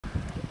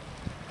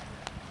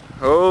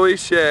Holy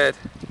shit.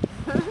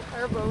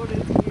 Our boat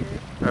is here.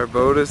 Our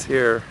boat is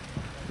here.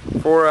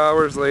 4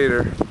 hours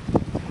later.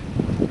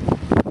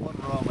 One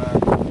rum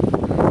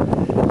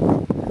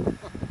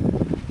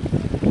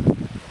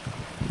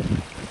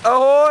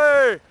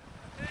Ahoy!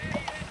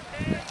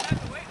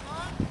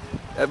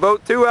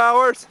 About 2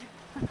 hours?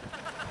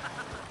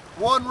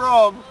 One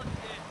rum.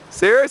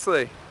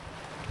 Seriously?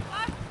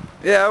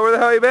 Yeah, where the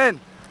hell you been?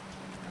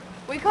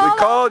 We We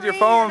called your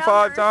phone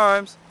 5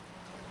 times.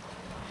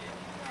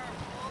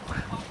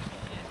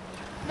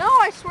 No,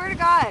 I swear to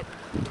God.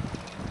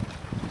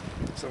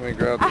 Somebody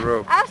grab the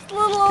rope. Ask the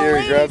little old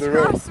Carrie, ladies grab the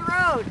rope. across the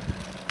road.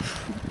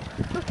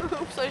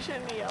 Oops, I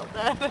shouldn't have yelled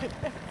that.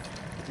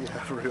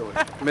 Yeah, really.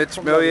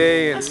 Mitch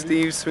Millier and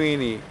Steve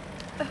Sweeney.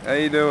 How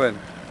you doing?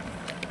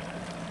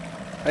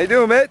 How you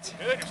doing, Mitch?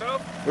 Good,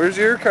 yourself? Where's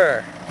your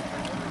car?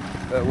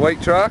 That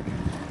white truck? No.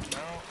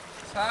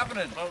 What's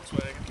happening?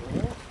 Volkswagen.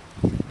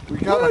 We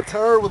got a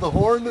car with a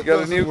horn that You got a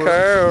doesn't new work,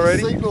 car so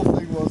already? The signal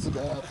thing wasn't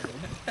happening.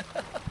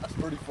 It's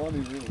pretty funny,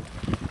 really.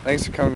 Thanks for coming.